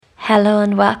Hello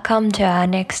and welcome to our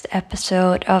next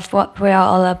episode of What We're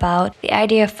All About. The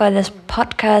idea for this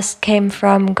podcast came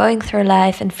from going through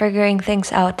life and figuring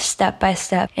things out step by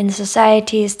step. In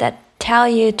societies that tell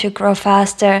you to grow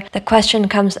faster, the question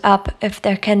comes up if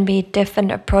there can be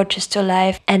different approaches to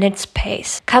life and its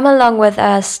pace. Come along with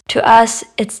us. To us,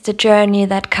 it's the journey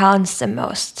that counts the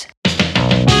most.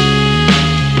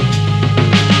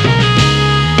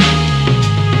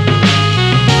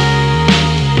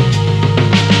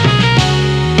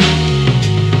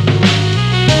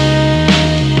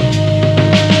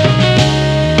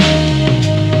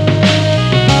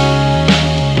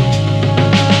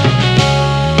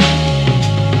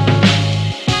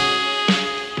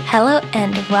 Hello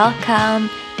and welcome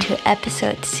to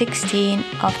episode 16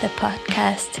 of the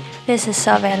podcast. This is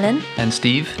Sorvelin. And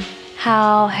Steve.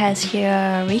 How has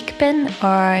your week been,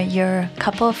 or your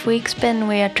couple of weeks been?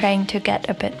 We are trying to get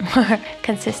a bit more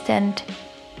consistent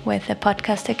with the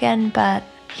podcast again, but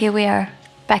here we are,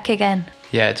 back again.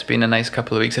 Yeah, it's been a nice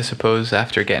couple of weeks, I suppose,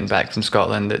 after getting back from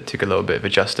Scotland. It took a little bit of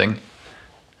adjusting,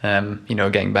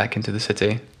 getting back into the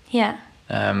city. Yeah.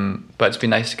 But it's been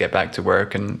nice to get back to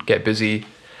work and get busy,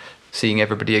 seeing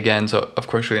everybody again. So, of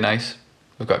course, really nice.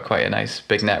 We've got quite a nice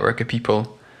big network of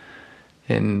people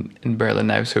in Berlin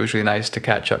now, so it was really nice to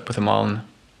catch up with them all and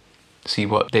see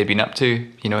what they'd been up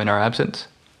to, in our absence.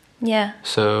 Yeah.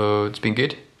 So it's been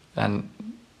good. And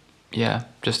yeah,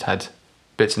 just had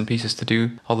bits and pieces to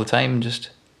do all the time. Just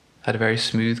had a very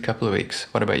smooth couple of weeks.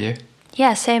 What about you?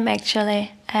 Yeah, same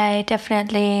actually. I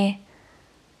definitely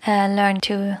learned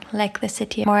to like the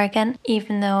city more again,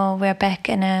 even though we're back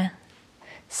in a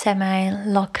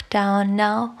semi-lockdown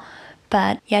now.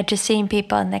 But yeah, just seeing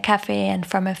people in the cafe and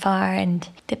from afar and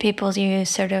the people you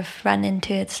sort of run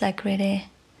into, it's like really,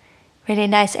 really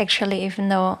nice actually, even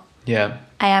though Yeah.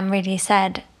 I am really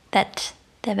sad that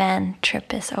the van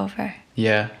trip is over.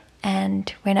 Yeah.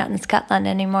 And we're not in Scotland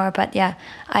anymore. But yeah,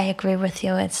 I agree with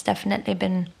you. It's definitely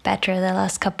been better the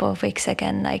last couple of weeks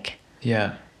again,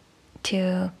 Yeah.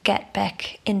 to get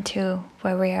back into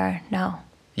where we are now.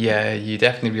 Yeah, you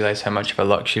definitely realise how much of a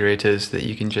luxury it is that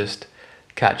you can just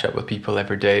catch up with people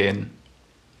every day, and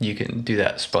you can do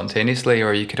that spontaneously,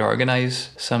 or you could organise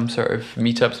some sort of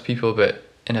meetups with people. But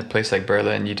in a place like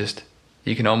Berlin,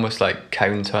 you can almost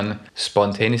count on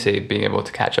spontaneity, being able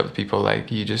to catch up with people.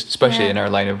 Especially in our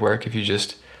line of work, if you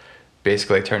just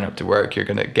basically turn up to work, you're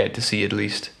gonna get to see at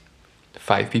least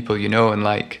 5 people and Yeah,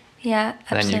 absolutely.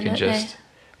 and then you can just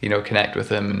connect with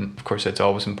them. And of course, it's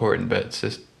always important, but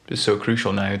it's so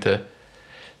crucial now to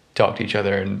talk to each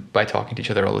other, and by talking to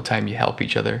each other all the time, you help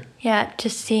each other. Yeah,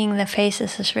 just seeing the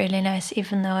faces is really nice,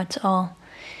 even though it's all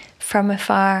from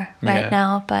afar right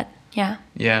now. But yeah.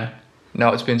 Yeah.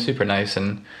 No, it's been super nice,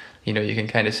 and you can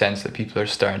kind of sense that people are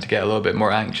starting to get a little bit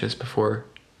more anxious before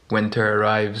winter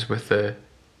arrives with the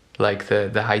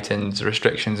heightened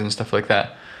restrictions and stuff like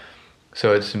that.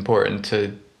 So it's important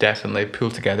to definitely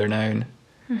pull together now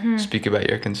and speak about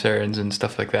your concerns and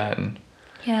stuff like that, and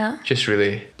just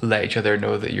really let each other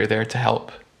know that you're there to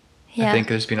help. Yeah, I think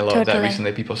there's been a lot of that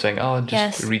recently, people saying,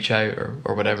 just reach out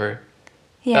or whatever.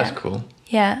 Yeah. That's cool.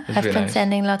 Yeah, It's I've really been nice.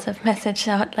 sending lots of messages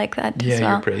out like that Yeah, as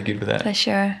well. you're pretty good with that. For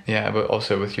sure. Yeah, but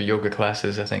also with your yoga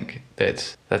classes, I think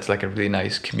that's a really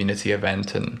nice community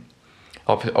event, and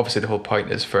obviously the whole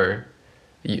point is for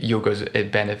yoga,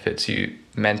 it benefits you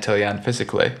mentally and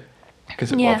physically,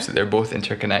 because obviously they're both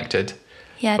interconnected.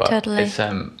 Yeah, but totally. It's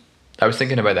I was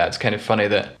thinking about that. It's kind of funny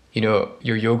that your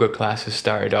yoga classes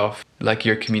started off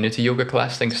your community yoga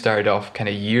class thing started off kind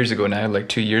of years ago now,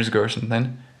 2 years ago or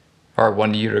something, or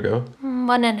 1 year ago.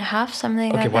 1.5,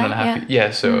 something like that. Okay, 1.5.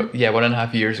 Yeah, so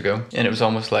 1.5 years ago, and it was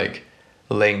almost like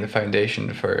laying the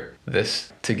foundation for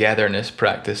this togetherness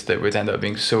practice that would end up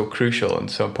being so crucial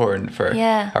and so important for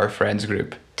our friends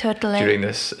group. Totally. During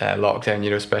this lockdown,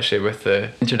 especially with the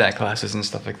internet classes and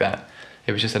stuff like that.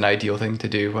 It was just an ideal thing to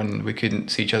do when we couldn't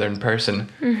see each other in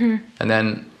person. Mm-hmm. And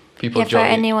then people for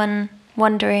anyone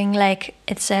wondering,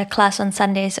 it's a class on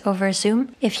Sundays over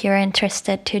Zoom. If you're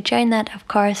interested to join that, of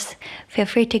course, feel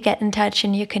free to get in touch,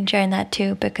 and you can join that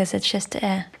too, because it's just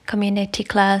a community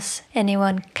class.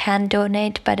 Anyone can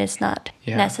donate, but it's not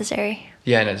necessary.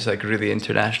 Yeah, and it's really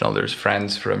international. There's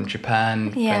friends from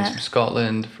Japan, friends from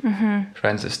Scotland,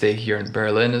 friends that stay here in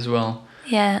Berlin as well.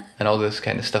 Yeah. And all this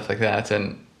kind of stuff like that.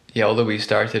 And yeah, although we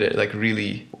started it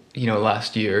really,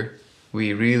 last year,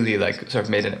 we really sort of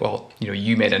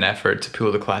you made an effort to pull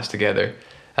the class together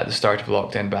at the start of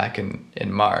lockdown back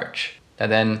in March. And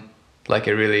then Like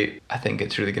I think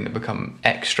it's really going to become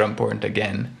extra important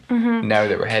again now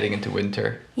that we're heading into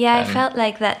winter. Yeah, I felt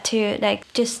like that too. Like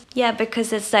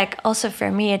because it's like also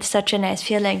for me, it's such a nice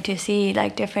feeling to see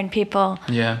like different people.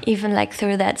 Yeah. Even like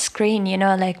through that screen,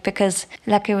 like because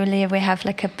luckily we have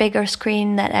like a bigger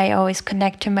screen that I always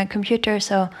connect to my computer,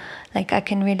 so like I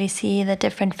can really see the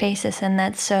different faces, and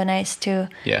that's so nice to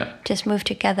just move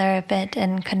together a bit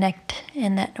and connect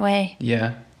in that way.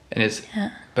 Yeah, and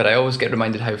but I always get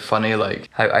reminded how funny, like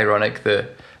how ironic the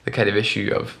kind of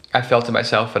issue of, I felt it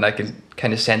myself, and I can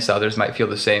kind of sense that others might feel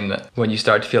the same, that when you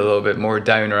start to feel a little bit more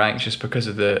down or anxious because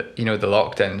of the the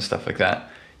lockdown and stuff like that,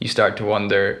 you start to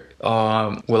wonder,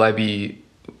 will I be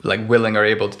like willing or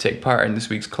able to take part in this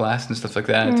week's class and stuff like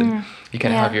that, and you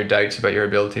kind of have your doubts about your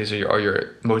abilities or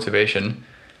your motivation.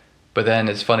 But then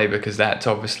it's funny because that's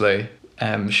obviously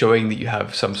showing that you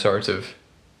have some sort of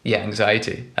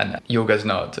anxiety, and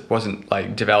wasn't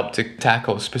like developed to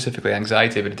tackle specifically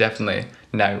anxiety, but it definitely,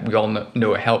 now we all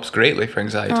know it helps greatly for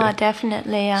anxiety. Oh,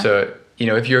 definitely, yeah. So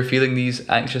if you're feeling these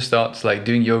anxious thoughts, like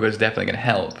doing yoga is definitely going to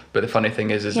help. But the funny thing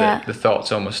is that the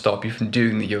thoughts almost stop you from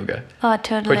doing the yoga. Oh,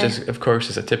 totally. Which is, of course,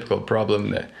 is a typical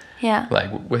problem that like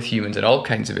with humans in all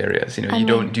kinds of areas. You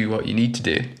don't do what you need to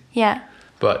do. Yeah.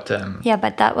 But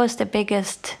but that was the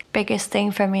biggest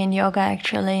thing for me in yoga,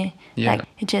 actually. Yeah. Like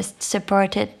it just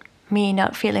supported me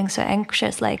not feeling so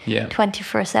anxious, like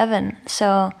 24/7.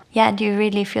 So do you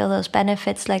really feel those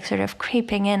benefits like sort of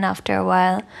creeping in after a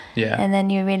while? Yeah. And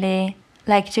then you really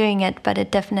like doing it, but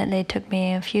it definitely took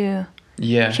me a few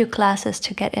classes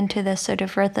to get into this sort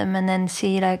of rhythm, and then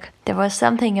see like there was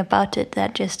something about it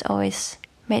that just always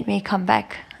made me come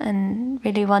back and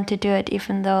really want to do it,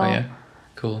 even though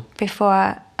cool.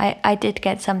 Before I did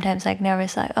get sometimes like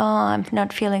nervous, like, I'm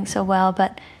not feeling so well,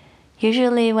 but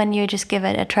usually when you just give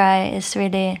it a try, it's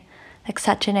really like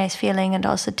such a nice feeling. And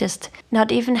also just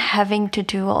not even having to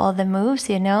do all the moves,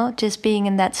 just being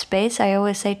in that space. I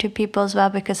always say to people as well,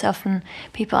 because often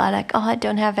people are like, I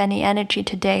don't have any energy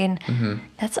today, and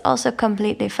that's also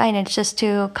completely fine. It's just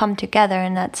to come together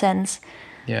in that sense,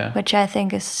 which I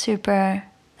think is super,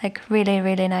 like really,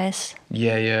 really nice.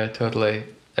 Yeah, totally.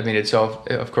 I mean, it's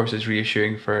of course it's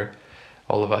reassuring for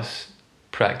all of us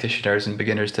practitioners and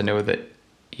beginners to know that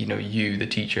you, the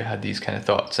teacher, had these kind of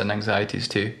thoughts and anxieties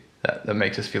too. That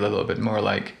makes us feel a little bit more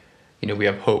like we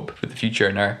have hope for the future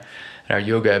in our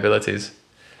yoga abilities.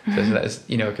 So that's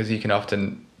because you can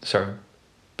often sort of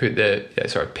put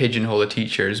sort of pigeonhole a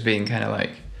teacher as being kind of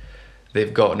like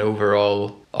they've gotten over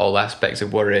all aspects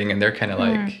of worrying, and they're kind of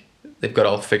like they've got it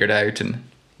all figured out, and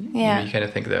you kind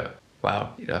of think that,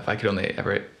 wow, if I could only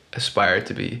ever aspire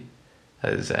to be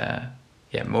as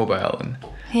mobile and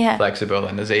flexible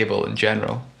and as able in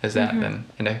general as that, then,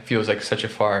 and it feels like such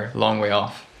a long way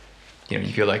off. You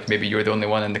feel like maybe you're the only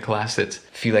one in the class that's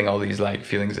feeling all these like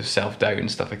feelings of self-doubt and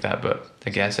stuff like that, but I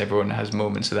guess everyone has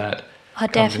moments of that. Oh,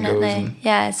 definitely.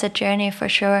 It's a journey for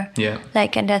sure. Yeah.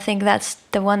 Like, and I think that's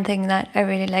the one thing that I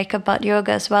really like about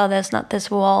yoga as well. There's not this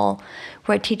wall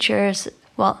where teachers,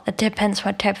 well, it depends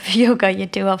what type of yoga you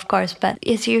do, of course, but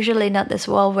it's usually not this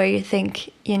wall where you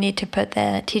think you need to put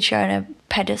the teacher on a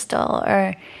pedestal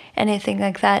or anything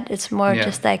like that. It's more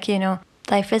just like,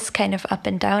 life is kind of up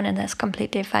and down, and that's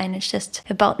completely fine. It's just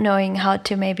about knowing how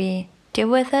to maybe deal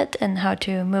with it and how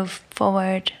to move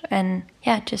forward, and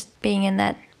just being in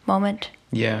that moment.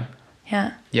 Yeah,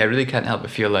 I really can't help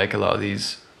but feel like a lot of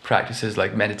these practices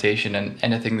like meditation and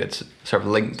anything that's sort of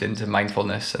linked into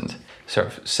mindfulness and sort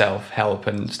of self-help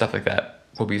and stuff like that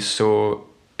will be so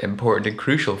important and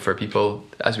crucial for people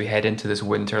as we head into this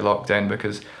winter lockdown,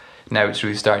 because now it's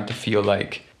really starting to feel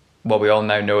like, well, we all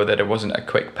now know that it wasn't a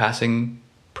quick passing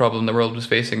problem the world was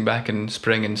facing back in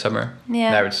spring and summer.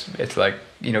 Now it's like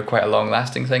quite a long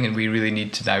lasting thing, and we really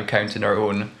need to now count in our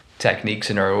own techniques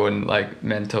and our own like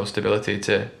mental stability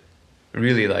to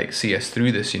really like see us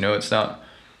through this. It's not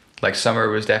like summer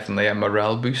was definitely a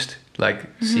morale boost, like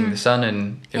seeing the sun,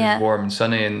 and it was warm and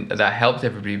sunny, and that helped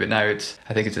everybody. But now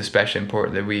I think it's especially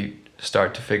important that we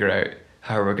start to figure out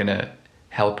how we're gonna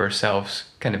help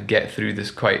ourselves kind of get through this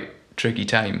quite tricky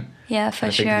time. I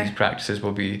think these practices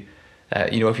will be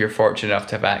if you're fortunate enough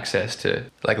to have access to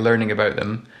like learning about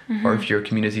them, or if your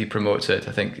community promotes it,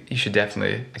 I think you should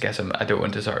definitely, I guess I don't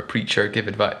want to sort of preach or give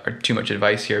advice or too much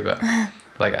advice here, but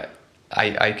like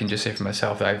I can just say for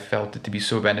myself that I've felt it to be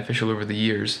so beneficial over the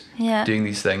years doing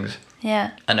these things.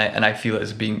 And I feel it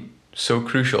as being so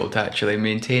crucial to actually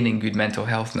maintaining good mental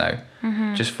health now.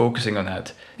 Just focusing on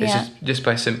that. It's just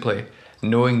by simply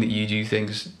knowing that you do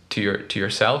things to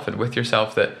yourself and with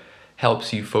yourself that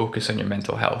helps you focus on your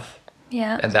mental health.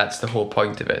 Yeah. And that's the whole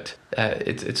point of it.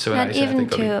 It's so Not nice. even and I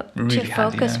think it'll be really to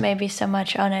handy focus now. maybe so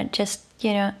much on it, just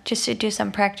to do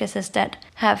some practices that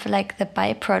have like the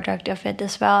byproduct of it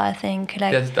as well. I think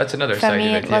like That's another for side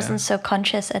me of it. it wasn't so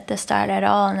conscious at the start at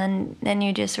all, and then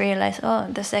you just realize, oh,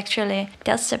 this actually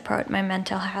does support my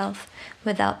mental health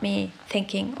without me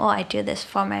thinking, oh, I do this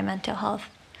for my mental health.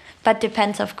 But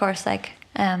depends, of course, like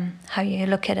how you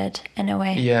look at it in a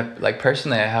way. Yeah, like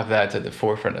personally, I have that at the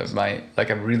forefront of my, like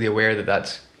I'm really aware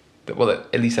well,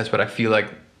 at least that's what I feel like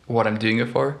what I'm doing it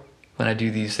for. When I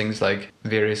do these things like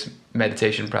various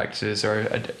meditation practices, or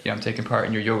I'm taking part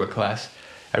in your yoga class,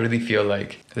 I really feel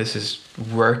like this is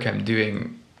work I'm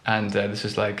doing, and this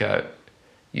is like a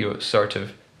sort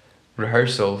of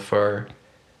rehearsal for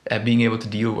being able to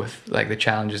deal with like the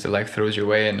challenges that life throws your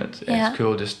way. And it's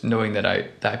cool just knowing that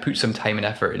I put some time and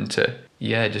effort into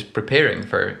just preparing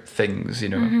for things,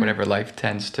 whenever life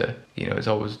tends to, it's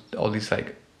always all these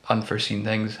like unforeseen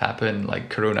things happen, like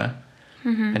Corona.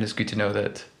 And it's good to know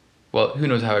that, well, who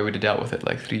knows how I would have dealt with it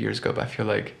like 3 years ago, but I feel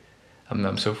like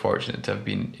I'm so fortunate to have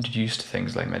been introduced to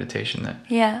things like meditation that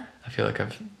I feel like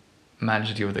I've managed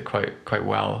to deal with it quite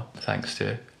well, thanks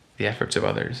to the efforts of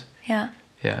others. Yeah,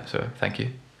 so thank you,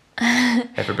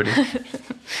 everybody.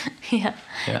 Yeah,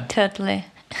 totally.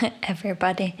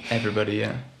 Everybody,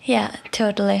 yeah,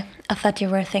 totally. I thought you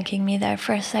were thinking me there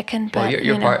for a second, but well,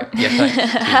 you're part. Yeah,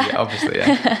 thanks. Obviously,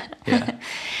 yeah.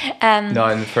 No,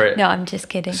 and for no, I'm just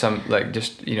kidding. Some like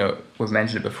just we've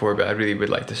mentioned it before, but I really would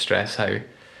like to stress how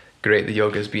great the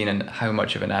yoga's been and how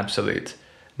much of an absolute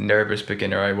nervous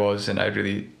beginner I was, and I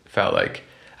really felt like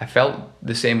I felt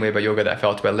the same way about yoga that I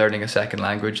felt about learning a second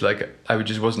language. Like I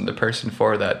just wasn't the person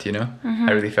for that,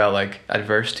 I really felt like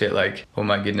adverse to it, like, oh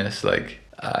my goodness, like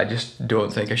I just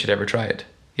don't think I should ever try it,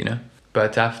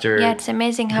 But after it's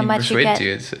amazing how being much you persuaded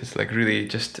get. to, it's like really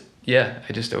just, I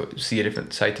just see a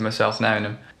different side to myself now, and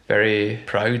I'm very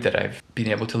proud that I've been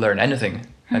able to learn anything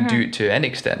and do it to any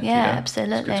extent. Yeah,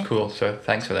 absolutely. It's cool. So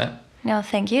thanks for that. No,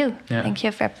 thank you. Yeah. Thank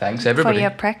you Thanks everybody for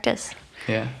your practice.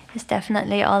 Yeah. It's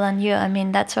definitely all on you. I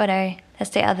mean, that's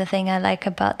the other thing I like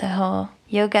about the whole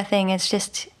yoga thing. It's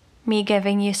just me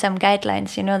giving you some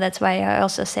guidelines, That's why I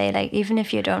also say, like, even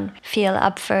if you don't feel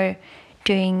up for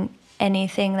doing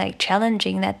anything like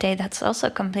challenging that day, that's also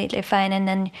completely fine. And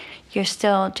then you're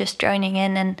still just joining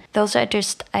in, and those are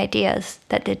just ideas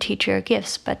that the teacher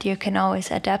gives, but you can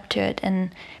always adapt to it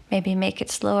and maybe make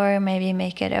it slower, maybe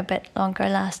make it a bit longer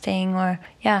lasting, or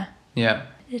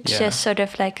it's just sort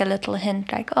of like a little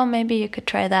hint, like, oh, maybe you could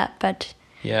try that, but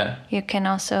you can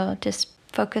also just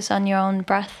focus on your own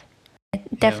breath.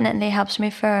 It definitely helps me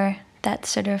for that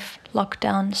sort of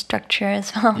lockdown structure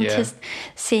as well. Just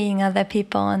seeing other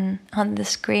people on the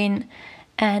screen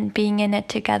and being in it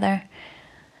together.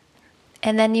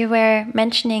 And then you were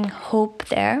mentioning hope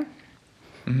there.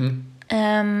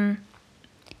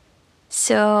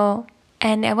 So,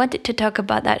 and I wanted to talk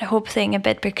about that hope thing a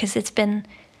bit, because it's been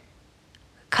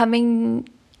coming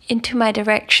into my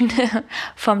direction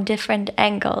from different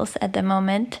angles at the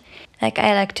moment. Like,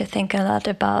 I like to think a lot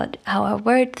about how I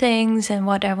word things and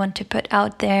what I want to put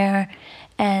out there,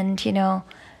 and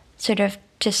sort of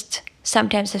just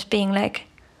sometimes as being like,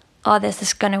 oh, this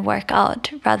is gonna work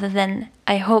out, rather than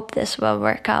I hope this will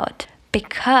work out.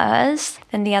 Because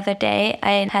then the other day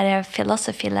I had a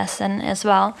philosophy lesson as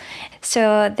well.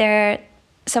 So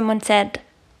someone said,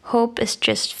 hope is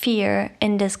just fear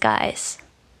in disguise.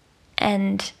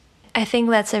 And I think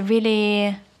that's a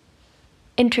really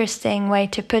interesting way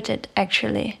to put it,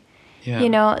 actually.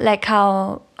 Like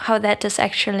how that is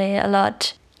actually a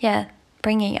lot,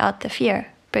 bringing out the fear.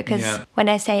 Because when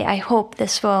I say, I hope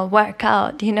this will work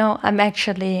out, I'm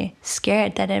actually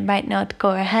scared that it might not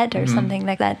go ahead or something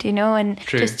like that, and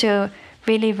just to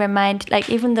really remind, like,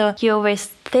 even though you always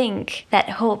think that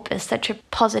hope is such a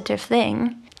positive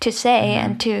thing to say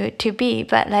and to be,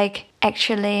 but like,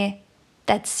 actually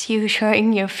that's you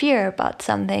showing your fear about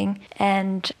something.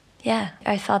 And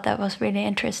I thought that was really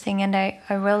interesting, and I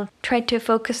will try to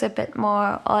focus a bit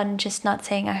more on just not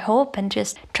saying I hope, and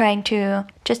just trying to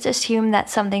just assume that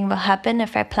something will happen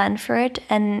if I plan for it,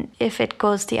 and if it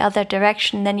goes the other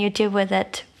direction, then you deal with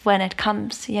it when it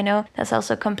comes, That's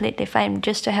also completely fine,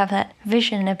 just to have that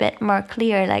vision a bit more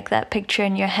clear, like that picture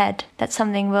in your head that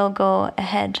something will go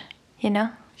ahead,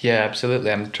 Yeah,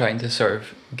 absolutely. I'm trying to sort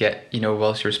of get,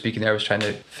 whilst you were speaking there, I was trying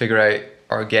to figure out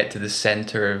or get to the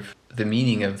center of the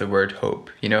meaning of the word hope,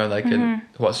 like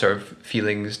what sort of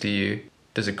feelings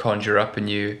does it conjure up in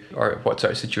you, or what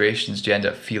sort of situations do you end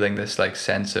up feeling this like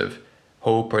sense of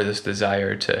hope, or this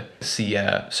desire to see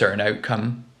a certain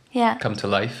outcome come to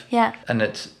life. And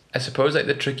I suppose like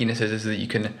the trickiness is that you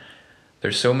can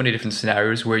there's so many different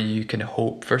scenarios where you can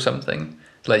hope for something.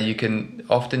 Like you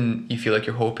feel like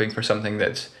you're hoping for something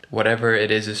that's whatever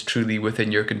it is truly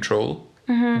within your control.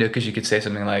 You know, because you could say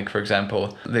something like, for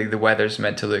example, the weather's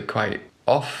meant to look quite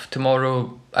off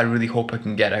tomorrow. I really hope I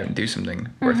can get out and do something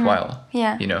worthwhile.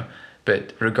 Yeah. You know,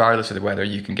 but regardless of the weather,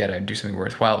 you can get out and do something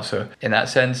worthwhile. So in that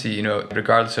sense, you know,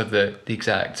 regardless of the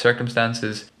exact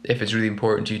circumstances, if it's really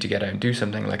important to you to get out and do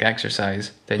something like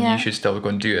exercise, then you should still go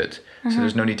and do it. So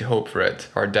there's no need to hope for it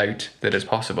or doubt that it's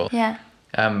possible. Yeah.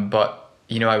 But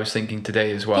you know, I was thinking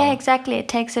today as well. Yeah, exactly. It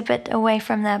takes a bit away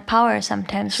from the power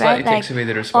sometimes, Slightly right? takes away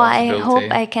the responsibility. I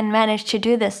hope I can manage to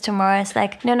do this tomorrow. It's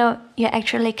like, no, you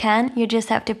actually can. You just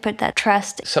have to put that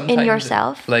trust in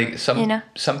yourself. Like you know?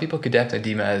 Some people could definitely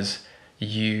deem it as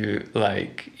you're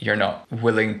not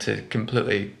willing to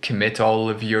completely commit all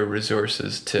of your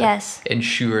resources to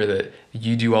ensure that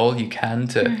you do all you can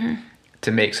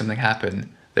to make something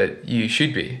happen that you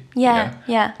should be. Yeah,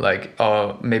 you know? Like,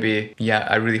 maybe,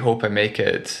 I really hope I make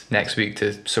it next week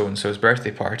to so-and-so's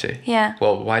birthday party. Yeah.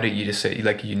 Well, why don't you just say,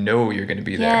 like, you know you're going to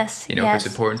be there. Yes, you know, if it's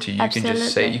important to you, you can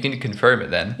just say, you can confirm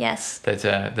it then. Yes.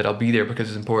 That I'll be there because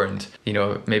it's important. You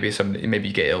know, maybe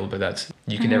you get ill, but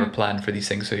you can never plan for these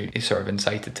things, so you're sort of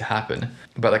incited to happen.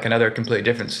 But like another completely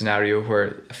different scenario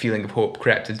where a feeling of hope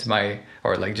crept into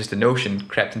or like just a notion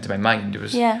crept into my mind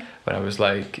was when I was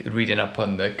like reading up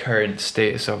on the current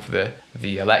status of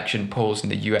the election polls in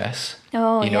the US.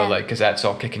 Oh, you know, like, because that's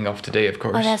all kicking off today, of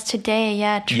course. Oh, that's today,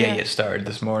 yeah, true. Yeah, it started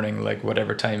this morning, like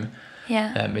whatever time.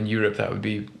 Yeah. In Europe, that would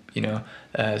be, you know.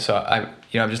 So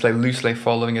I'm just like loosely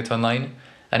following it online,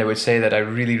 and I would say that I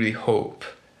really, really hope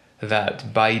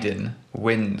that Biden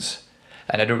wins,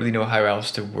 and I don't really know how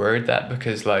else to word that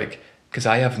because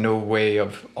I have no way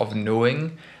of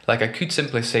knowing. Like, I could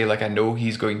simply say, like, I know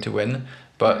he's going to win,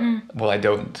 but, well, I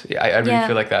don't. I really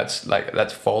feel like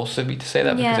that's false of me to say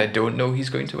that because I don't know he's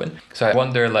going to win. So I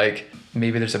wonder, like,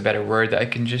 maybe there's a better word that I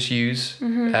can just use.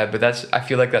 But I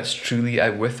feel like that's truly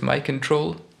out with my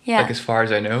control. Yeah. Like, as far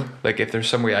as I know. Like, if there's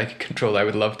some way I could control, I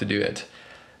would love to do it.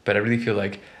 But I really feel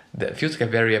like that feels like a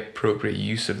very appropriate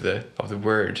use of the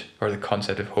word or the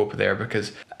concept of hope there,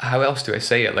 because how else do I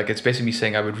say it? Like, it's basically me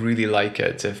saying I would really like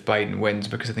it if Biden wins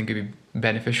because I think it'd be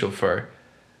beneficial for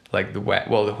like the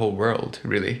whole world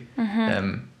really.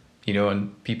 You know,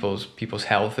 and people's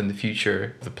health and the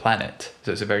future of the planet.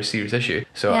 So it's a very serious issue.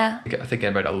 So I'm thinking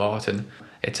about it a lot, and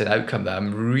it's an outcome that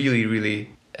I'm really, really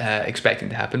expecting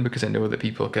to happen because I know that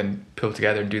people can pull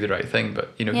together and do the right thing.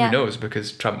 But, you know, who knows,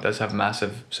 because Trump does have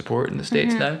massive support in the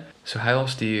States now. So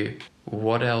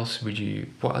what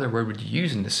other word would you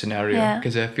use in this scenario?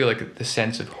 Because I feel like the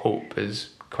sense of hope is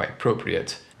quite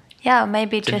appropriate. Yeah,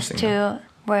 maybe just to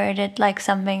word it like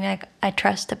something like, I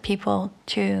trust the people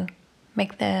to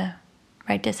make the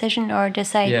right decision or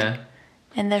decide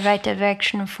in the right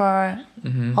direction for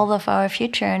all of our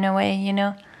future in a way, you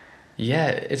know? Yeah,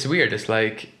 it's weird. It's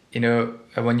like, you know,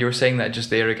 when you were saying that just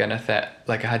there again, I thought,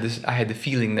 like, I had the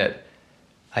feeling that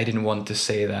I didn't want to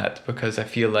say that because I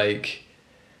feel like,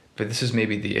 but this is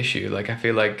maybe the issue. Like, I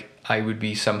feel like I would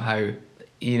be somehow,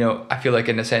 you know, I feel like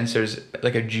in a sense there's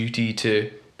like a duty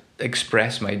to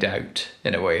express my doubt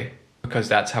in a way, because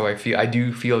that's how I feel. I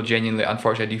do feel genuinely,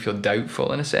 unfortunately, I do feel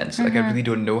doubtful in a sense. Like, I really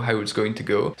don't know how it's going to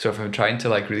go. So if I'm trying to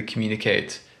like really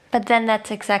communicate. But then that's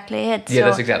exactly it. Yeah, so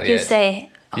that's exactly it. You say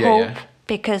hope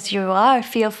because you are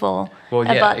fearful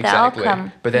about the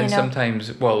outcome. But then sometimes,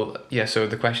 so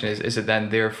the question is it then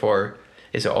therefore,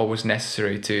 is it always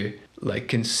necessary to like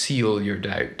conceal your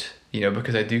doubt? You know,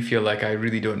 because I do feel like I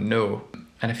really don't know.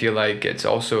 And I feel like it's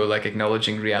also like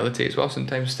acknowledging reality as well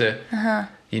sometimes to,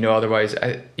 you know, otherwise,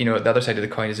 the other side of the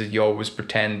coin is that you always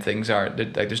pretend things aren't,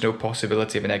 like there's no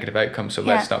possibility of a negative outcome, so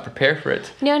let's not prepare for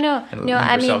it. No,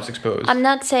 I mean, exposed. I'm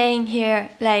not saying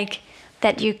here like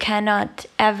that you cannot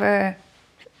ever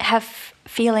have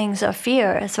feelings of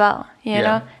fear as well, you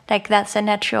know? Like, that's a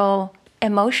natural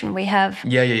emotion we have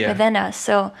within us.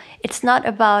 So it's not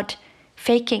about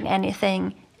faking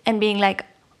anything and being like,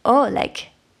 oh, like,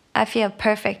 I feel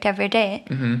perfect every day.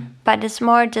 But it's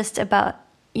more just about,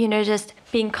 you know, just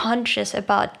being conscious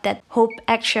about that hope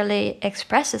actually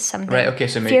expresses something. Right, okay,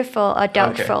 so fearful or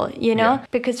doubtful, you know? Yeah.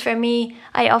 Because for me,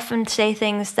 I often say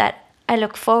things that I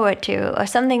look forward to or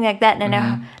something like that, and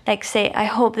I like say, I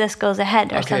hope this goes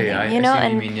ahead or something, you know?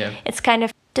 And it's kind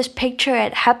of just picture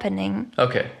it happening.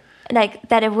 Okay. Like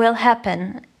that it will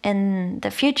happen in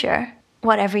the future,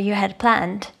 whatever you had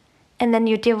planned. And then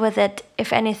you deal with it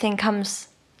if anything comes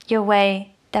your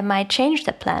way that might change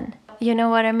the plan. You know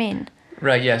what I mean?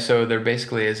 Right, yeah. So there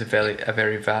basically is it's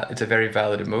a very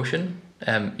valid emotion.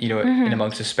 in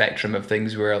amongst a spectrum of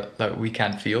things where that we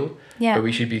can't feel. Yeah. But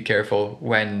we should be careful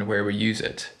where we use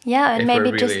it. Yeah, and If maybe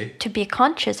we're really- just to be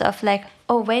conscious of like,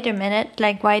 oh, wait a minute,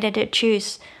 like why did it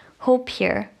choose hope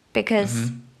here?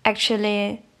 Because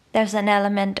actually there's an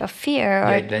element of fear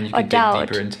or, Yeah, then you or can dig doubt.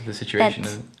 deeper into the situation.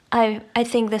 that I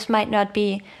think this might not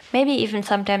be, maybe even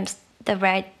sometimes the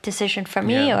right decision for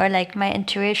me, Yeah. or like my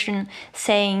intuition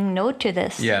saying no to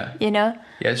this. Yeah. You know?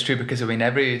 Yeah, it's true, because I mean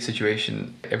every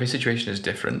situation is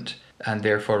different, and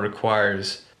therefore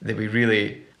requires that we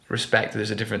really respect that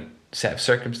there's a different set of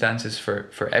circumstances for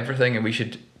everything, and we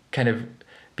should kind of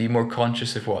be more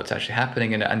conscious of what's actually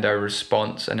happening and our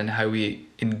response, and in how we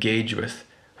engage with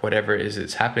whatever it is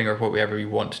that's happening, or whatever we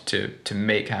want to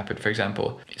make happen. For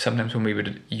example, sometimes when we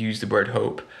would use the word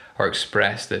hope or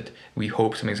express that we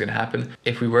hope something's going to happen,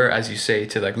 if we were, as you say,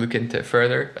 to like look into it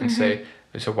further and say,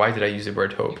 so why did I use the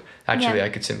word hope? Actually, Yeah. I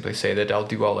could simply say that I'll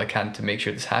do all I can to make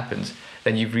sure this happens.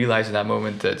 Then you realize in that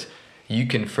moment that you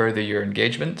can further your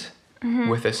engagement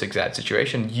with this exact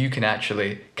situation. You can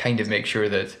actually kind of make sure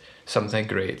that something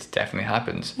great definitely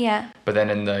happens. Yeah. But then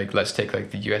in like, let's take like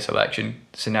the US election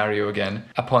scenario again.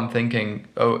 Upon thinking,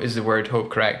 oh, is the word hope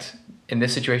correct? In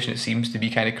this situation, it seems to be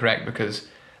kind of correct, because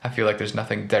I feel like there's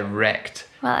nothing direct.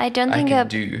 Well, I don't I think can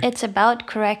do. it's about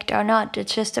correct or not.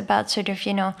 It's just about sort of,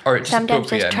 Or it's sometimes appropriate,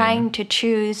 just I mean. trying to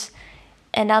choose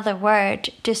another word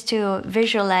just to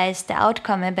visualize the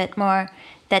outcome a bit more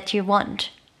that you want,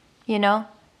 you know?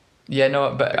 Yeah,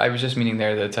 no, but I was just meaning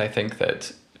there that I think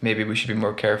that maybe we should be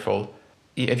more careful.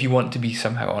 If you want to be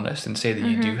somehow honest and say that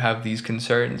you do have these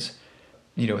concerns,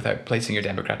 without placing your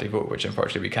democratic vote, which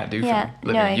unfortunately we can't do Yeah, from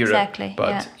living no, in Europe. exactly,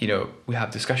 But, yeah. we have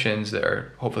discussions that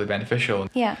are hopefully beneficial.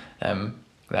 Yeah.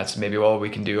 That's maybe all we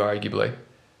can do, arguably.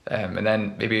 And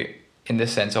then maybe in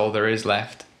this sense, all there is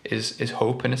left is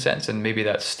hope, in a sense, and maybe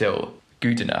that's still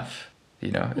good enough.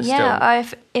 It's Yeah,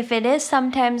 still, or if it is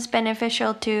sometimes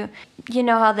beneficial to, you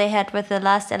know how they had with the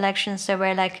last elections, they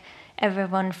were like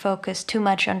everyone focused too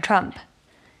much on Trump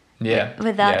yeah,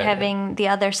 without yeah, having the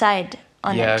other side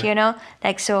on Yeah. it,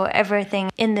 like, so everything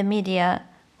in the media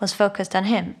was focused on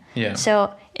him. Yeah.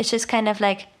 So it's just kind of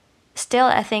like, still,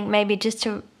 I think maybe just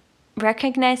to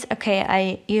recognize, okay,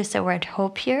 I use the word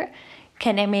hope here.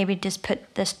 Can I maybe just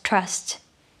put this trust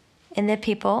in the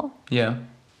people yeah,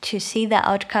 to see the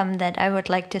outcome that I would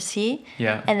like to see?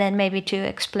 Yeah. And then maybe to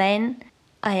explain,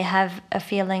 I have a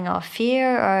feeling of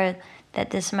fear, or that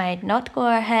this might not go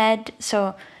ahead.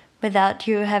 So without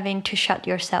you having to shut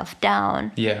yourself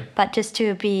down, Yeah. but just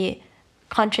to be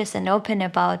conscious and open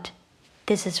about,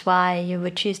 this is why you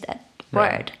would choose that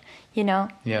Right. word,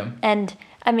 yeah, And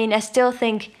I mean, I still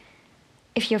think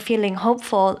if you're feeling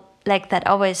hopeful, like, that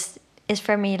always is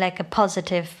for me like a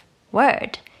positive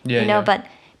word, Yeah, yeah. But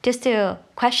just to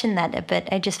question that a bit,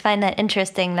 I just find that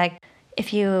interesting, like,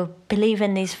 if you believe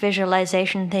in these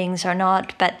visualization things or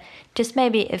not, but just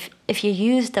maybe if you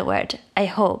use the word I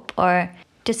hope, or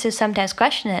just to sometimes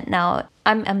question it. Now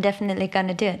I'm definitely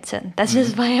gonna do it, so that's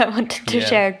just why I wanted to Yeah.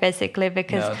 share it, basically,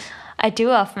 because No, it's- I do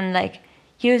often like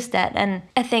use that, and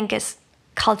I think it's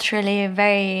culturally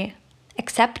very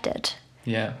accepted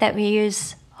yeah, that we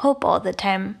use hope all the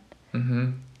time,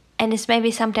 and it's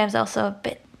maybe sometimes also a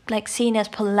bit like seen as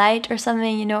polite or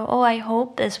something, oh, I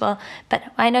hope this will, but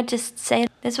why not just say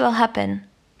this will happen,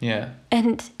 yeah,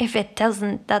 and if it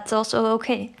doesn't, that's also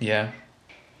okay. yeah.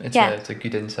 It's Yeah. it's a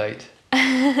good insight.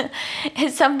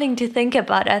 It's something to think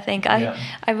about, I think. Yeah.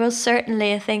 I will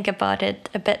certainly think about it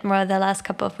a bit more the last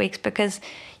couple of weeks, because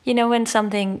when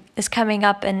something is coming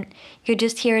up and you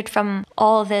just hear it from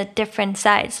all the different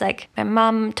sides, like my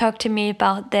mom talked to me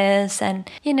about this, and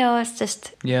it's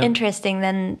just Yeah. interesting.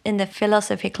 Then in the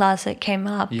philosophy class it came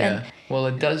up, Yeah. and Well,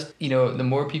 it does, the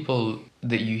more people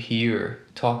that you hear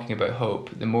talking about hope,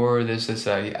 the more there's this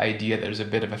idea that there's a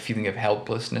bit of a feeling of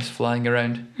helplessness flying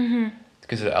around.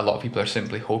 Because a lot of people are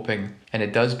simply hoping. And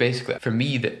it does basically, for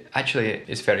me, that actually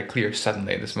it's very clear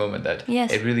suddenly at this moment that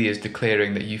Yes. it really is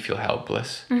declaring that you feel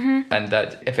helpless. And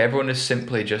that if everyone is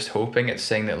simply just hoping, it's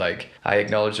saying that, like, I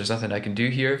acknowledge there's nothing I can do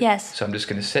here. Yes. So I'm just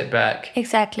going to sit back.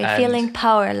 exactly, and- feeling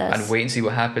powerless. And wait and see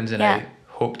what happens. And Yeah. I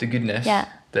hope to goodness Yeah.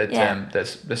 that Yeah.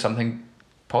 there's something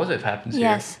positive happens here.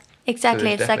 Yes, exactly.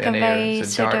 So It's there's like a definitely an air, very it's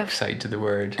a sort dark of side to the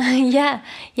word. yeah,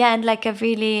 and like a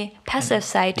really passive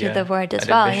side to Yeah, the word as an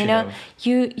well. admission of-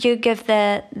 You give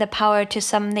the power to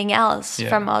something else Yeah.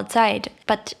 from outside,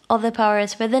 but all the power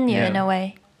is within you Yeah. in a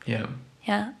way. Yeah.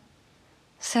 Yeah.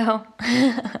 So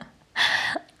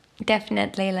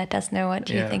definitely let us know what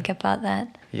you Yeah. think about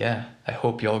that. Yeah. I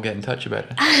hope you all get in touch about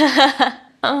it.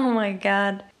 Oh my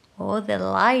god. Oh, the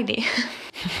lady.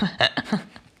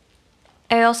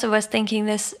 I also was thinking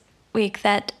this week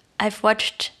that I've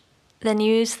watched the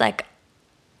news like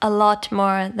a lot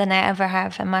more than I ever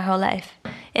have in my whole life.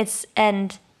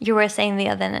 And you were saying the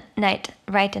other night,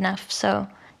 right enough, so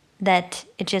that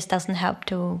it just doesn't help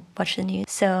to watch the news.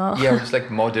 So yeah, or just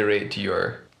like moderate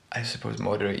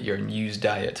your news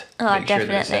diet. Make sure that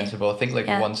definitely. it's sensible. I think like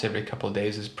Yeah. once every couple of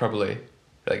days is probably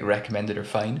like recommended or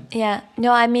fine. Yeah.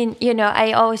 No, I mean,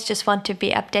 I always just want to be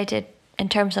updated in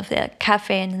terms of the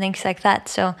cafe and things like that.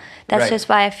 So that's Right. just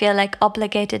why I feel like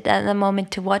obligated at the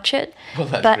moment to watch it. Well,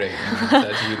 that's But- great. I mean,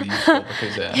 that's really useful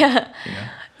because Yeah.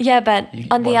 Yeah, but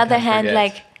on the one other can't hand, forget.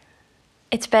 like,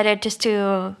 it's better just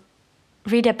to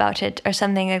read about it or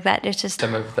something like that. It's just,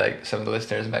 some of the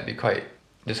listeners might be quite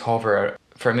just hover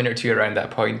for a minute or two around that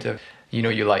point of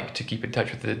you like to keep in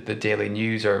touch with the daily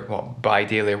news or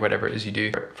bi-daily or whatever it is you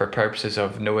do for purposes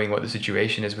of knowing what the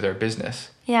situation is with our business.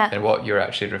 Yeah. And what you're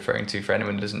actually referring to for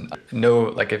anyone who doesn't know,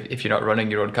 like if you're not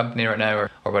running your own company right now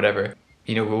or whatever,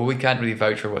 we can't really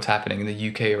vouch for what's happening in the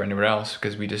UK or anywhere else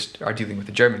because we just are dealing with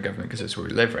the German government because that's where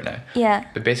we live right now. Yeah.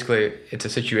 But basically it's a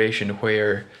situation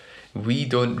where we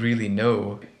don't really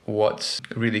know what's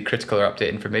really critical or updated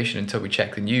information until we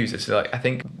check the news. It's like, I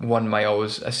think one might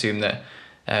always assume that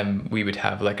we would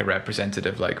have like a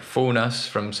representative like phone us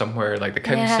from somewhere like the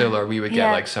council, or we would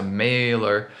get like some mail,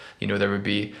 or there would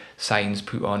be signs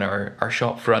put on our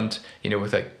shop front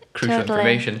with like crucial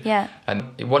information. Yeah. And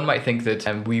one might think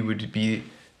that we would be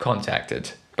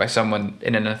contacted by someone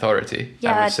in an authority.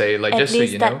 Yeah, I would say, like, at just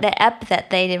least so you know. that the app that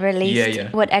they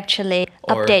released would actually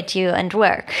Or- update you and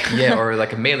work. Yeah, or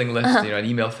like a mailing list, an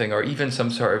email thing, or even some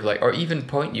sort of like, or even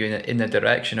point you in the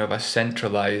direction of a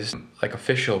centralized, like,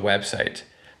 official website.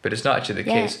 But it's not actually the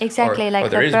Yeah, case. exactly, Or like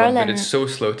there the is one, but Berlin- it's so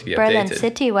slow to be Berlin updated.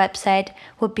 City website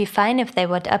would be fine if they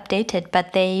would update it,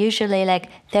 but they usually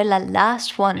they're the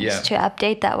last ones to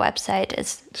update that website.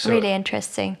 It's really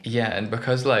interesting. Yeah, and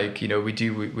because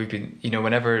we've been,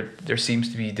 whenever there seems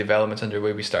to be developments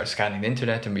underway, we start scanning the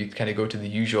internet and we kind of go to the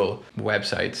usual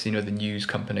websites, the news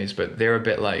companies, but they're a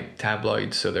bit like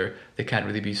tabloids, so they can't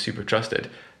really be super trusted.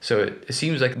 So it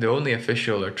seems like the only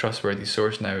official or trustworthy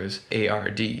source now is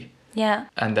ARD. Yeah.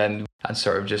 And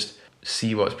sort of just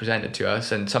see what's presented to us.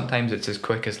 And sometimes it's as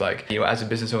quick as like, as a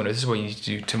business owner, this is what you need to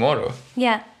do tomorrow.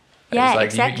 Yeah. And Yeah, it's like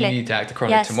exactly. you need to act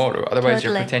accordingly tomorrow. Otherwise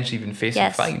you're totally. potentially even facing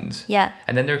fines. Yeah.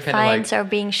 And then they're kind of fines are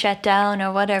being shut down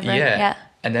or whatever. Yeah.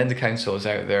 And then the council is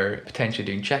out there potentially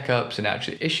doing checkups and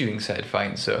actually issuing said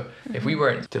fines. So if we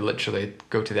weren't to literally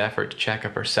go to the effort to check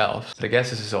up ourselves, but I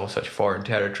guess this is all such foreign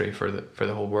territory for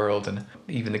the whole world, and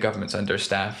even the government's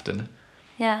understaffed, and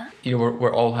Yeah.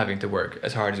 we're all having to work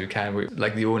as hard as we can.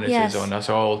 The onus is on us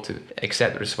all to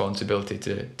accept the responsibility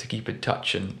to keep in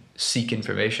touch and seek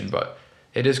information. But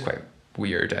it is quite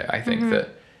weird, I think, that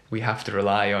we have to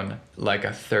rely on like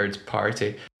a third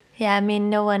party. Yeah, I mean,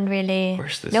 no one really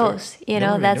knows. No one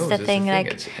really That's knows. the It's thing.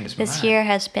 It's This mad. year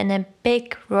has been a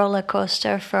big roller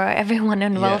coaster for everyone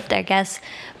involved, I guess.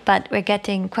 But we're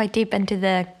getting quite deep into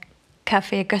the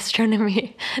cafe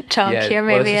gastronomy talk here.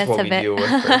 Well, Maybe this is it's what a we bit. deal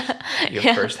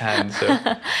with firsthand. So,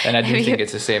 and I do think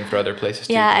it's the same for other places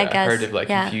too. Yeah, I I've heard guess, of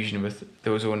confusion with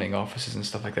those owning offices and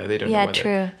stuff like that. They don't Yeah, know whether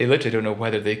true. they literally don't know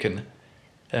whether they can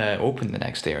open the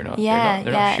next day or not. Yeah,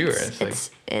 they're not sure.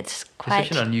 It's it's quite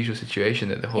such an unusual situation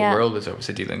that the whole Yeah. world is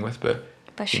obviously dealing with. But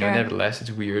sure. nevertheless,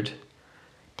 it's weird.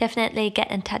 Definitely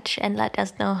get in touch and let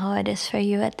us know how it is for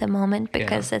you at the moment,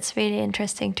 because it's really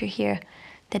interesting to hear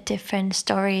the different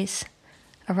stories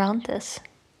around this.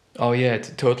 Oh yeah,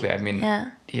 totally. I mean,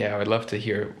 Yeah. I would love to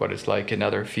hear what it's like in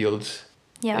other fields.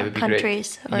 Yeah, It would be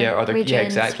countries great. or regions, yeah,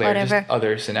 exactly. Or whatever. just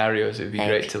other scenarios. It would be Like-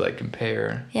 great to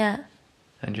compare Yeah.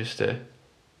 and just to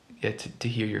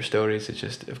hear your stories. It's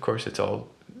just, of course, it's all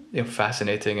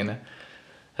fascinating, and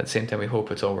at the same time, we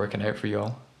hope it's all working out for you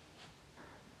all.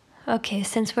 Okay,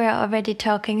 since we're already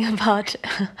talking about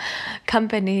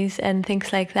companies and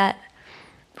things like that,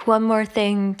 one more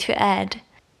thing to add,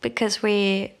 because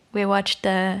we watched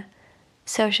the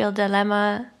Social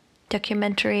Dilemma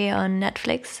documentary on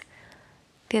Netflix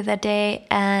the other day,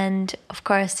 and of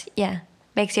course,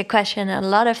 makes you question a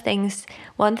lot of things.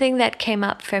 One thing that came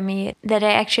up for me that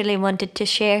I actually wanted to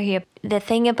share here, the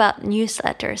thing about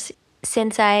newsletters.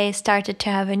 Since I started to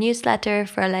have a newsletter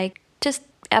for just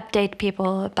update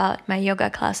people about my yoga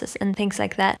classes and things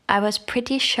like that, I was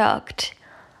pretty shocked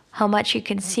how much you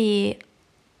can see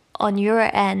on your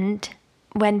end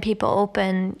when people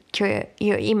open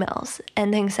your emails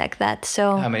and things like that.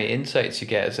 So how many insights you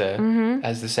get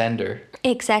as the sender.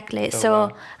 exactly. Oh, So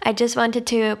wow. I just wanted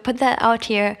to put that out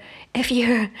here. If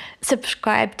you're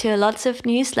subscribed to lots of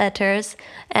newsletters,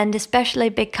 and especially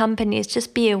big companies,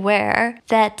 just be aware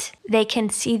that they can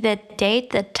see the date,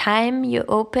 the time you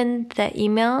opened the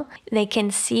email. They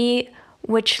can see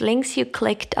which links you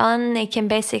clicked on.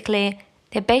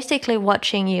 They're basically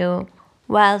watching you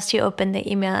whilst you open the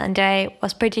email. And I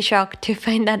was pretty shocked to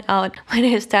find that out when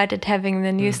I started having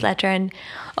the newsletter. And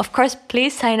of course,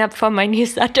 please sign up for my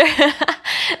newsletter.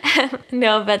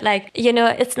 No, but like,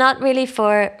 it's not really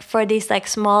for these like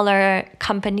smaller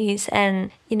companies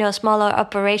and, smaller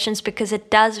operations, because it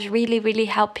does really, really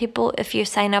help people if you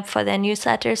sign up for their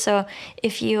newsletter. So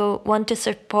if you want to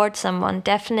support someone,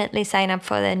 definitely sign up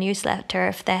for their newsletter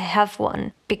if they have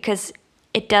one, because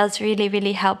it does really,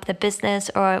 really help the business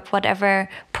or whatever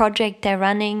project they're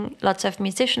running. Lots of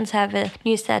musicians have a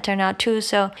newsletter now too.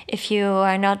 So if you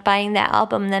are not buying their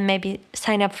album, then maybe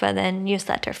sign up for the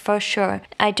newsletter for sure.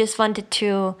 I just wanted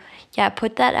to,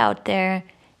 put that out there.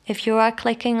 If you are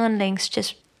clicking on links,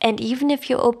 and even if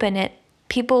you open it,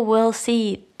 people will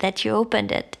see that you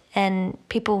opened it, and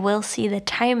people will see the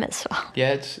time as well.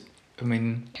 Yeah,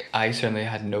 I certainly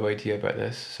had no idea about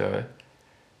this, so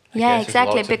I Yeah, guess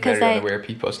exactly. There's lots Because of very unaware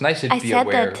people. It's nice to I be said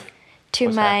aware that of to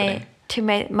what's happening.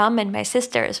 my mom and my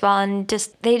sister as well, and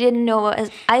just they didn't know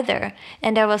either.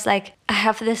 And I was like, I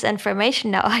have this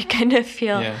information now. I kind of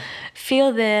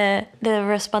feel the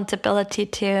responsibility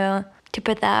to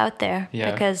put that out there,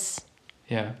 because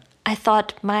I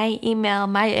thought my email,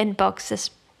 my inbox is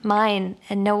mine,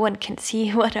 and no one can see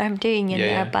what I'm doing in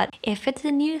there. But if it's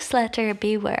a newsletter,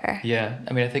 beware. Yeah,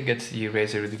 I think you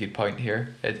raise a really good point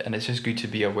here, and it's just good to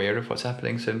be aware of what's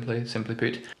happening. Simply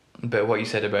put. But what you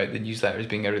said about the newsletters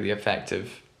being a really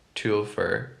effective tool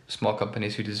for small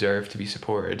companies who deserve to be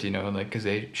supported, because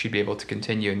they should be able to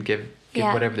continue and give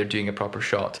whatever they're doing a proper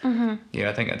shot. Mm-hmm.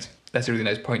 I think that's a really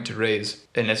nice point to raise,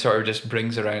 and it sort of just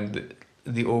brings around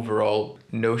the overall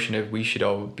notion of we should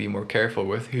all be more careful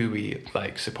with who we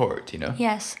support.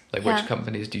 Yes. Which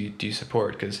companies do you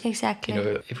support? Because exactly.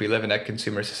 If we live in a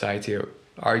consumer society,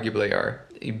 arguably our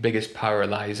biggest power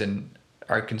lies in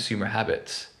our consumer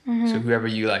habits. Mm-hmm. So whoever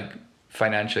you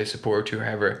financially support,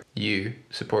 whoever you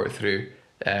support through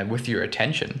with your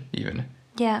attention even,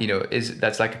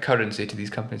 that's like a currency to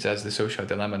these companies, as the social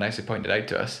dilemma nicely pointed out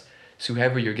to us. So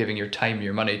whoever you're giving your time,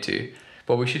 your money to,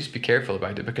 well, we should just be careful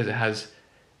about it, because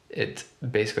it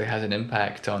basically has an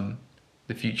impact on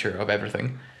the future of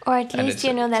everything. Or at least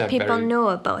that people know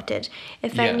about it.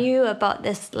 If I knew about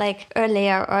this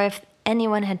earlier, or if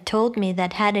anyone had told me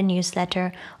that had a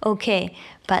newsletter, okay,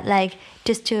 but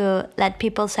just to let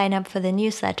people sign up for the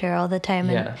newsletter all the time,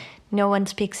 and no one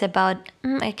speaks about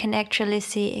I can actually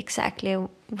see exactly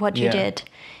what you did,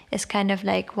 is kind of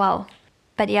wow.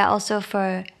 But also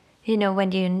for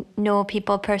when you know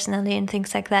people personally and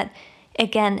things like that,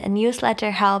 again, a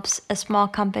newsletter helps a small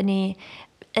company,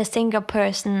 a single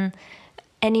person,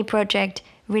 any project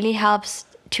really helps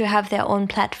to have their own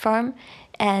platform.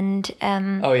 And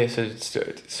so it's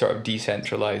sort of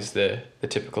decentralize the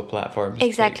typical platform.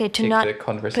 Exactly, to not the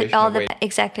conversation away.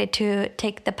 Exactly, to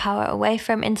take the power away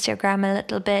from Instagram a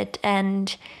little bit,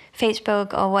 and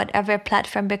Facebook or whatever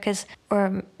platform,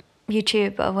 or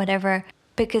YouTube or whatever,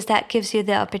 because that gives you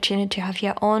the opportunity to have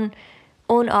your own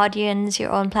audience,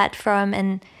 your own platform,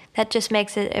 and that just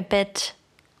makes it a bit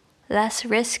less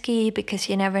risky, because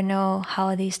you never know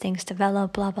how these things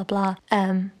develop, blah blah blah.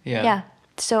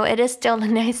 So it is still a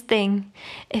nice thing,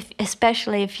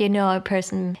 especially if you know a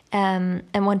person and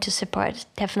want to support.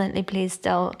 Definitely, please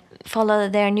still follow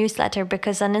their newsletter,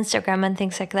 because on Instagram and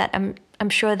things like that, I'm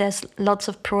sure there's lots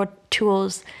of pro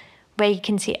tools where you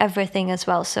can see everything as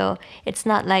well. So it's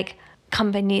not like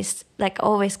companies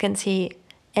always can see.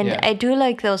 And I do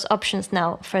like those options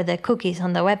now for the cookies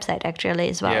on the website actually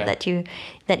as well, that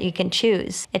you can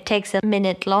choose. It takes a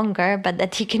minute longer, but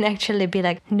that you can actually be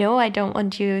no, I don't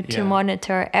want you to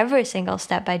monitor every single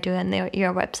step I do on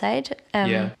your website.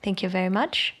 Thank you very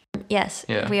much. Yes,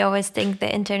 we always think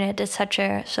the internet is such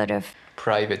a sort of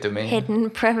private domain, hidden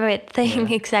private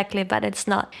thing, exactly, but it's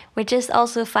not, which is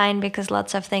also fine, because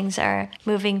lots of things are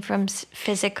moving from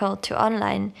physical to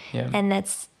online, and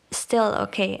that's still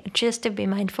okay, just to be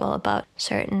mindful about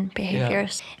certain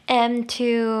behaviors. And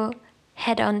to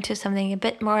head on to something a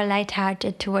bit more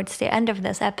lighthearted towards the end of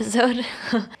this episode.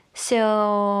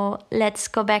 So let's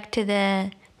go back to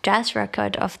the jazz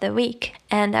record of the week.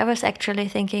 And I was actually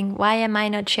thinking, why am I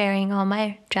not sharing all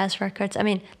my jazz records?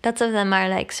 Lots of them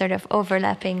are sort of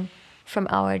overlapping from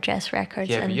our jazz records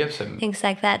Yeah, but and you have some things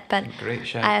like that. But great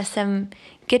shouts. I have some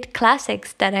good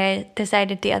classics that I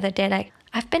decided the other day, like,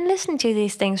 I've been listening to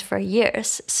these things for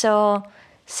years. So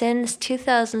since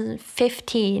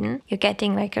 2015, you're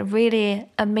getting like a really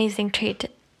amazing treat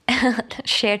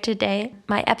shared today.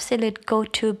 My absolute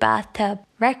go-to bathtub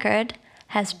record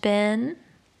has been...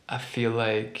 I feel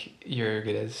like you're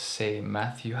going to say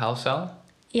Matthew Halsall.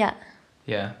 Yeah.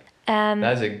 Yeah. Um,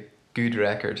 That's a good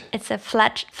record. It's a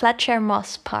Fletcher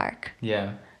Moss Park.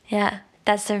 Yeah. Yeah.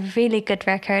 That's a really good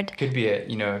record. Could be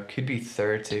could be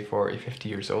 30, 40, 50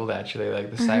 years old actually.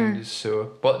 Like the sound is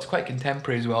so, well, it's quite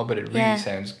contemporary as well, but it really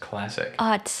sounds classic.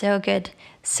 Oh, it's so good.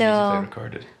 So musically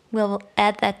recorded. We'll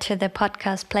add that to the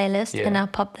podcast playlist, and I'll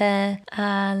pop the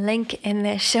link in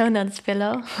the show notes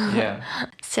below. Yeah.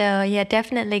 So yeah,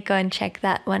 definitely go and check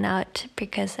that one out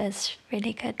because it's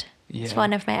really good. Yeah. It's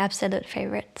one of my absolute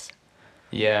favorites.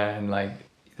 Yeah, and like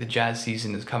the jazz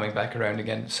season is coming back around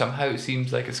again. Somehow it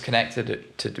seems like it's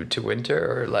connected to winter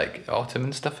or like autumn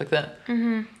and stuff like that.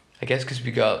 Mm-hmm. I guess because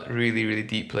we got really, really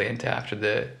deeply into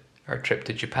after our trip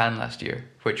to Japan last year,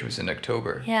 which was in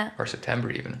October or September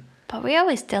even. But we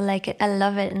always still like it. I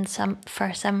love it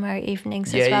for summer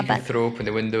evenings as well. Yeah, you can throw open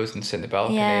the windows and sit in the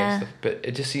balcony and stuff. But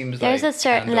it just seems there's like a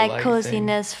certain like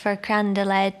coziness thing. for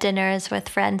candlelight dinners with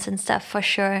friends and stuff for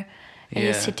sure. I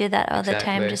used to do that all the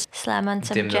time. Just slam on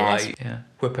some dim jazz. The light,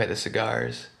 whip out the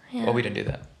cigars. Yeah. Well, we don't do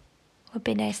that. Would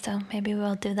be nice though. Maybe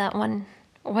we'll do that one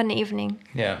evening.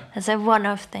 Yeah. As a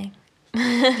one-off thing.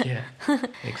 Yeah.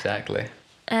 Exactly.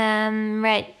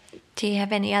 Right. Do you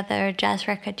have any other jazz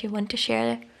record you want to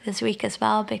share this week as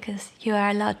well? Because you are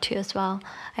allowed to as well.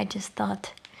 I just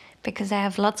thought, because I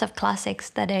have lots of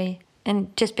classics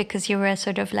and just because you were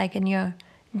sort of like in your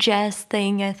jazz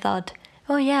thing, I thought,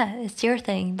 oh yeah, it's your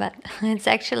thing, but it's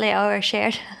actually our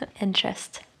shared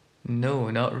interest. No,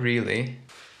 not really.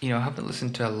 I haven't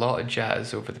listened to a lot of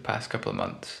jazz over the past couple of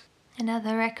months.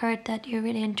 Another record that you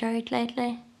really enjoyed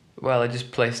lately? Well, I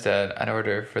just placed an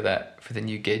order for the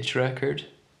new Gidge record.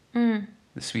 The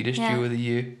Swedish duo that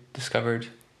you discovered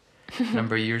a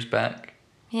number of years back.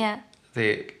 Yeah.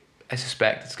 I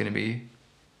suspect it's going to be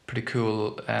pretty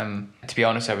cool. To be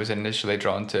honest, I was initially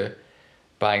drawn to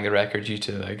buying the record due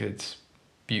to like its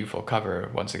beautiful cover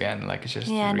once again. Like it's just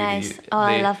really nice.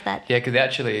 I love that. Yeah, because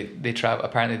they travel.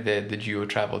 Apparently, the duo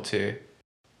traveled to,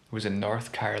 was in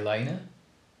North Carolina,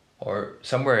 or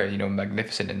somewhere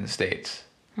magnificent in the States.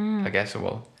 I guess it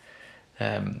will.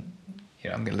 I'm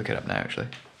gonna look it up now actually.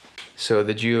 So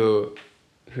the duo,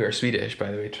 who are Swedish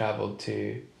by the way, traveled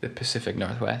to the Pacific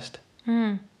Northwest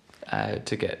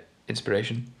to get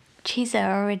inspiration. Jeez,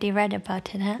 I already read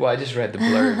about it, huh? Well, I just read the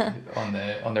blurb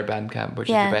on their Bandcamp, which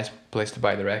is the best place to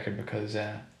buy the record because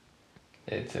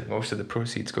most of the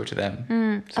proceeds go to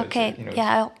them. So okay,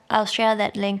 I'll share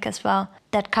that link as well.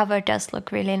 That cover does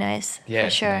look really nice. Yeah, for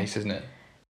it's sure. Nice, isn't it?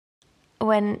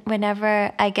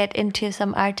 Whenever I get into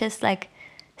some artists, like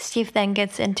Steve then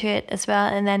gets into it as well,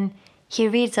 and then he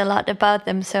reads a lot about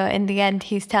them. So in the end,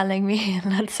 he's telling me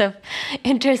lots of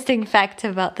interesting facts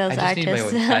about those artists. I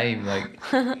just need my own time,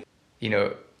 like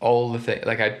all the things.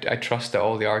 Like I trust that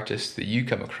all the artists that you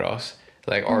come across,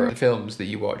 like or the films that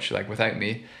you watch, like without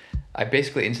me, I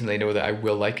basically instantly know that I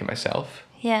will like it myself.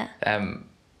 Yeah.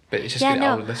 But it's just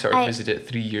I'll sort of visit it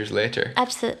 3 years later.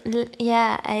 Absolutely,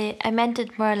 yeah. I meant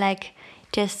it more like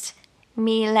just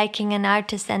me liking an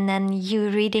artist and then you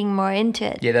reading more into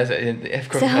it. Yeah, of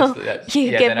course. So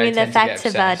you give me the facts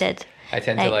about it. I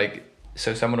tend to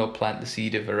so someone will plant the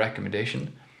seed of a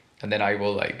recommendation, and then I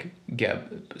will get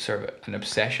sort of an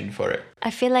obsession for it.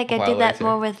 I feel like I do that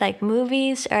more with like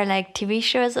movies or like TV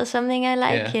shows or something I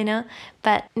like,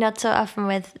 but not so often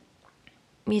with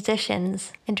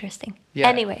musicians. Interesting. Yeah.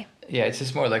 Anyway. Yeah, it's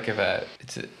just more like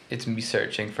it's me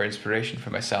searching for inspiration for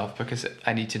myself because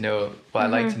I need to know. Well, I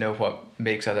like to know what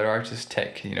makes other artists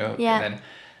tick, Yeah. And then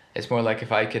it's more like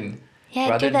if I can. Yeah,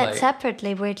 I do that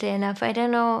separately. Weirdly enough, I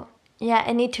don't know. Yeah,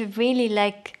 I need to really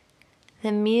like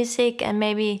the music and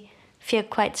maybe feel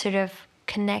quite sort of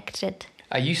connected.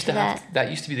 I used to have that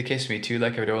used to be the case for me too.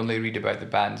 Like I would only read about the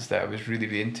bands that I was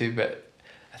really into, but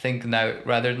I think now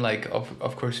rather than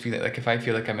of course feeling like if I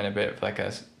feel like I'm in a bit of like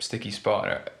a sticky spot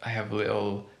or I have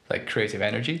little like creative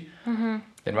energy, then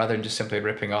rather than just simply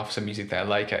ripping off some music that I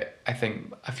like, I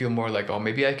think I feel more like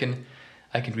maybe I can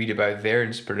read about their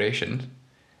inspiration,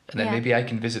 and then maybe I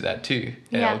can visit that too,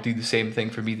 and I'll do the same thing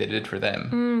for me that I did for them.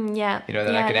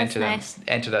 Then I can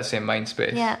enter that same mind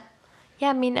space. Yeah. Yeah,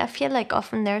 I mean, I feel like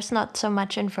often there's not so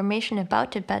much information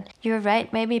about it, but you're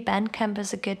right. Maybe Bandcamp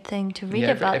is a good thing to read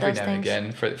about those things. Every now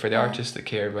and again, for the artists that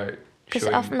care about Because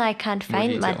showing often I can't more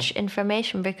find detail. much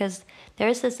information because there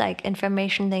is this like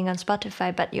information thing on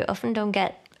Spotify, but you often don't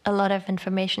get a lot of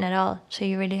information at all. So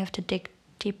you really have to dig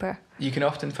deeper. You can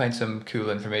often find some cool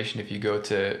information if you go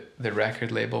to the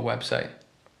record label website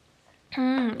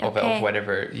of Okay.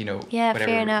 whatever, Yeah, fair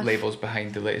whatever enough. labels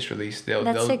behind the latest release. They'll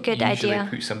That's a good usually idea.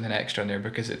 put something extra on there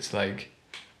because it's like,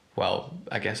 well,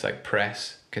 I guess like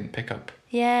press can pick up.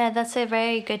 Yeah, that's a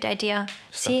very good idea.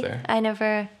 Stuff See, there. I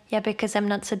never, because I'm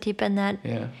not so deep in that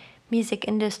Yeah, music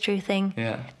industry thing.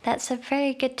 yeah. That's a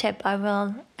very good tip. I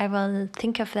will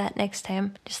think of that next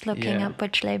time. Just looking Yeah. up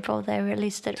which label they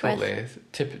released it with. Totally.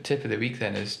 Tip of the week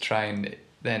then is try and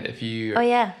then if you Oh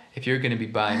yeah. if you're going to be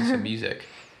buying some music,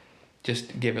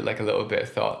 just give it like a little bit of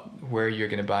thought where you're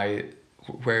going to buy,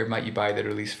 where might you buy the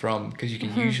release from, because you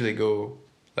can usually go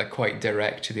like quite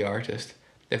direct to the artist.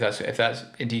 If that's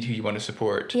indeed who you want to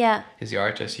support, Yeah. is the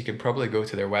artist, you can probably go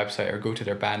to their website or go to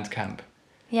their Bandcamp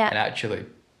Yeah. and actually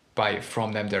buy it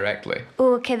from them directly.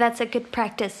 Oh, okay, that's a good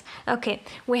practice. Okay,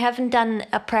 we haven't done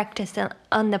a practice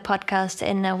on the podcast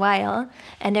in a while,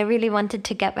 and I really wanted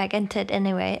to get back into it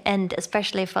anyway, and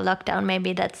especially for lockdown,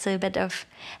 maybe that's a bit of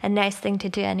a nice thing to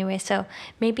do anyway. So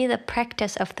maybe the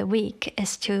practice of the week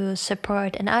is to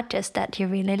support an artist that you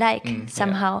really like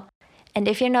somehow. And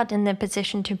if you're not in the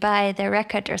position to buy their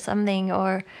record or something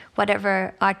or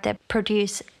whatever art they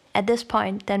produce at this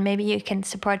point, then maybe you can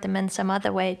support them in some other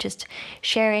way, just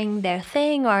sharing their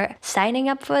thing or signing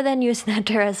up for their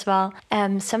newsletter as well,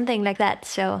 something like that.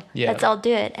 So Yeah. let's all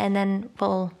do it, and then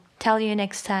we'll tell you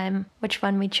next time which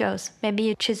one we chose. Maybe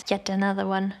you choose yet another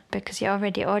one because you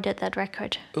already ordered that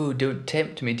record. Oh, don't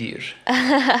tempt me, dear.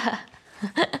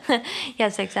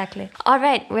 Yes, exactly. All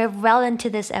right, we're well into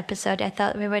this episode. I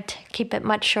thought we would keep it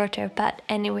much shorter, but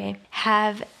anyway,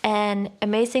 have an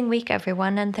amazing week,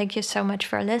 everyone, and thank you so much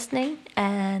for listening.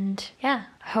 And yeah,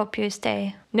 I hope you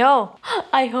stay. No,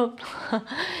 I hope.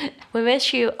 We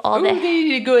wish you all There the.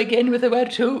 you go again with the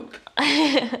word hope.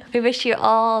 We wish you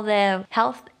all the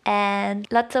health and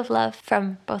lots of love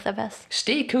from both of us.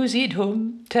 Stay cozy at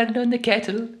home, turn on the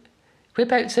kettle,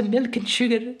 whip out some milk and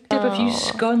sugar, dip a few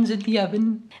scones in the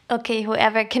oven. Okay,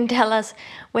 whoever can tell us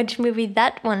which movie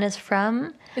that one is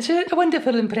from. It's a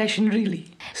wonderful impression,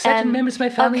 really. Certain members of my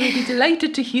family okay. will be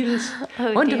delighted to hear this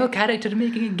Oh, wonderful dear. character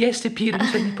making a guest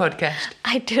appearance on the podcast.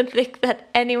 I don't think that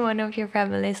any one of your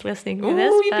family is listening to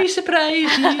this. Oh, you'd but be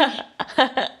surprised.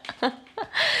 dear.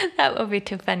 that would be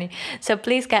too funny. So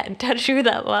please get in touch who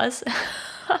that was.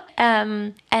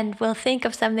 And we'll think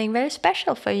of something very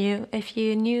special for you if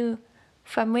you knew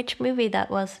from which movie that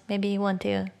was. Maybe you want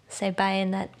to say bye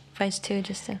in that voice too,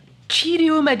 just to...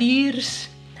 Cheerio, my dears.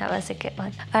 That was a good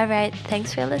one. All right,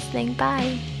 thanks for listening.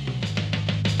 Bye.